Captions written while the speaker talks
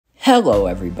Hello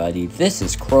everybody, this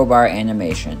is Crowebar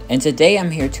Animation, and today I'm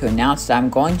here to announce that I'm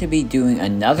going to be doing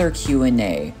another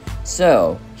Q&A.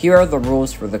 So, here are the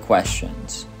rules for the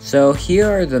questions. So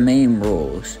here are the main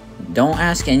rules. Don't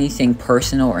ask anything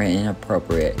personal or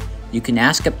inappropriate. You can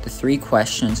ask up to 3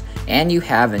 questions, and you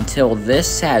have until this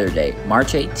Saturday,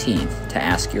 March 18th, to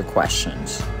ask your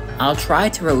questions. I'll try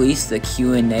to release the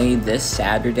Q&A this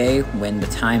Saturday when the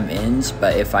time ends,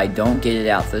 but if I don't get it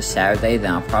out this Saturday,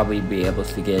 then I'll probably be able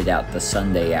to get it out the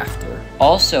Sunday after.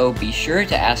 Also, be sure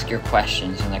to ask your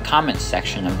questions in the comments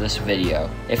section of this video.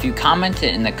 If you comment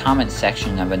it in the comments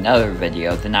section of another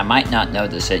video, then I might not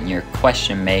notice it and your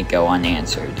question may go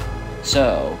unanswered.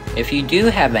 So, if you do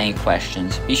have any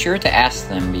questions, be sure to ask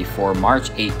them before March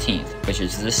 18th, which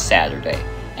is this Saturday.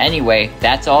 Anyway,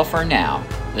 that's all for now.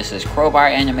 This is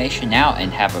Crowebar Animation now, and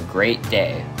have a great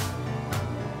day.